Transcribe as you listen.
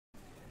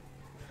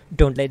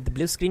Don't let the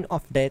blue screen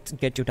of death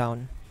get you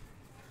down.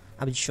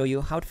 I will show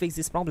you how to fix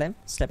this problem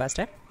step by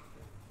step.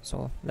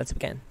 So let's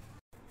begin.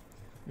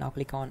 Now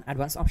click on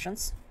Advanced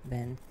Options,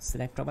 then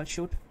select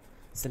Troubleshoot,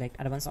 select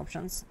Advanced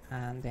Options,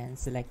 and then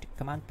select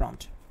Command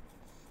Prompt.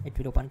 It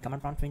will open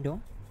Command Prompt window.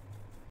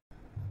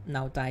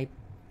 Now type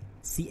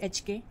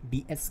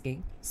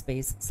chkdsk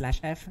space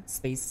 /f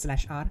space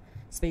 /r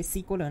space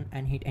c :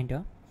 and hit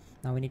enter.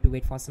 Now we need to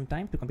wait for some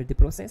time to complete the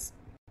process.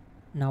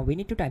 Now we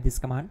need to type this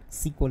command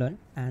c :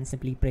 and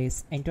simply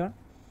press enter.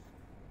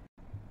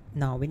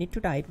 Now we need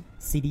to type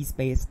cd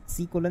space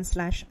c :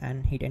 /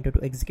 and hit enter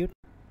to execute.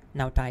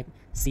 Now type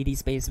cd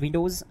space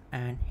Windows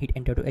and hit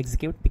enter to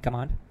execute the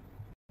command.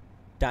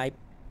 Type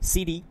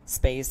cd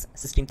space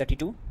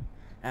system32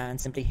 and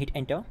simply hit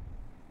enter.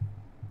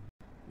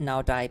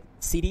 Now type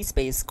cd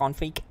space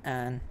config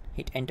and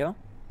hit enter.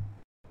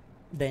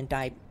 Then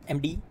type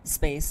md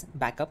space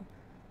backup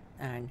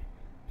and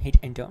hit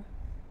enter.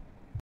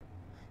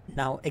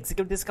 Now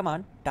execute this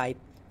command. Type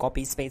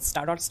copy space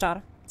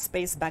 ***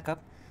 space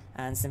backup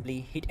and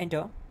simply hit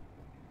enter.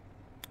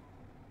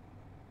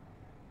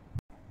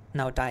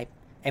 Now type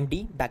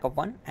md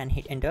backup1 and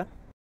hit enter.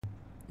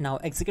 Now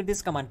execute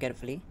this command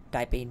carefully.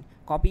 Type in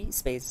copy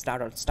space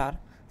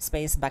 **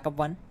 space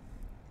backup1.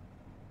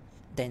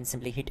 Then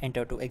simply hit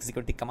enter to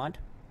execute the command.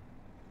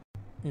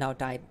 Now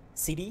type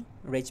cd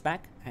regback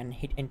and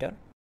hit enter.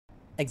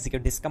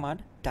 Execute this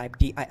command. Type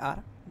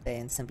dir,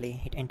 then simply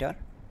hit enter.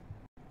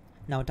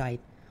 Now type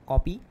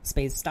copy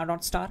space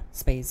 **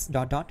 space ...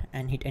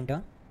 and hit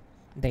enter.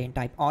 Then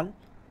type all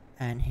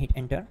and hit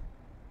enter.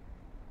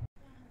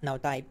 Now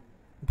type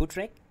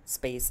bootrec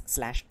space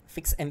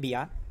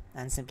 /fixmbr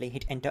and simply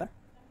hit enter.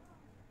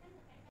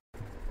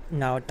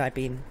 Now type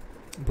in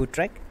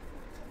bootrec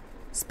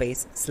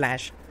space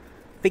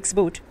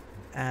 /fixboot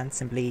and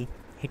simply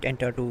hit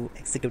enter to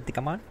execute the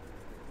command.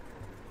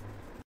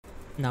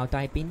 Now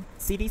type in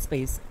cd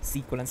space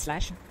c : /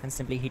 and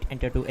simply hit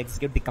enter to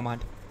execute the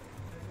command.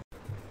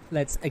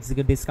 Let's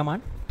execute this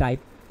command. Type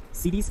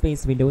cd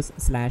space Windows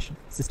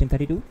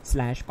 /system32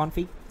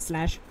 /config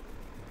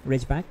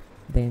 /regback.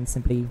 Then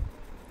simply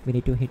we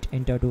need to hit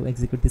enter to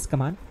execute this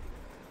command.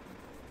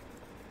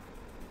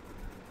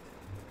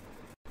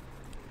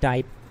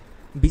 Type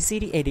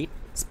bcd edit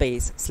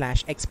space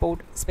 /export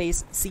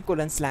space c :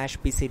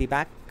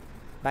 /bcd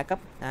backup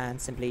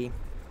and simply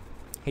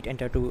hit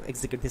enter to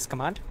execute this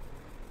command.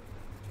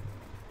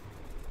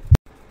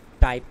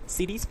 Type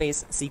cd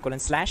space c :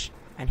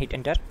 / and hit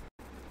enter.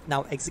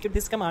 Now execute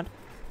this command.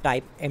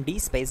 Type md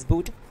space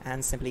boot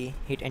and simply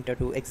hit enter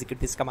to execute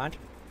this command.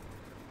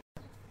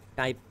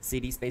 Type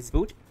cd space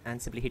boot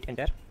and simply hit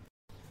enter.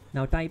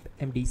 Now type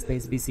md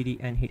space bcd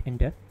and hit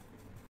enter.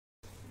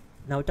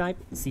 Now type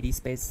cd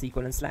space c :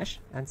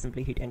 / and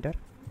simply hit enter.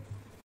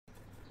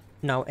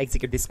 Now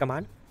execute this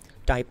command.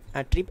 Type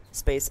attrib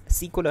space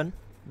c : \boot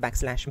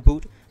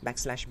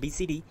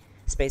 \bcd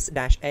space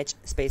 -h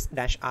space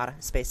 -r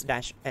space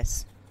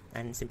 -s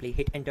and simply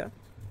hit enter.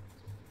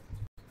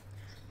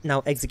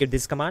 Now execute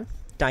this command.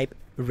 Type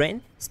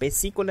ren space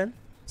c : /boot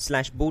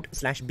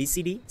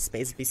 /bcd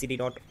space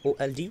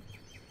bcd.old.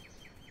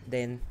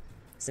 Then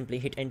simply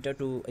hit enter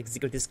to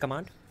execute this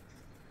command.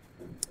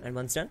 And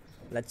once done,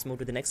 let's move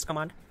to the next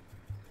command.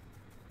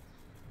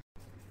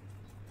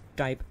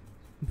 Type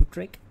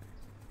bootrec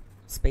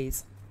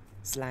space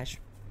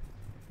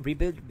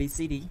 /rebuild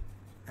bcd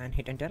and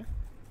hit enter.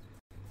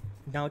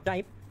 Now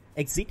type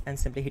exit and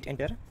simply hit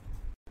enter.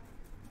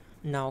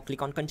 Now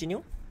click on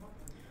continue.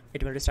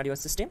 It will restart your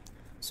system.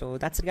 So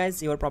that's it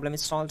guys, your problem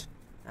is solved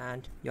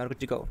and you're good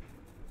to go.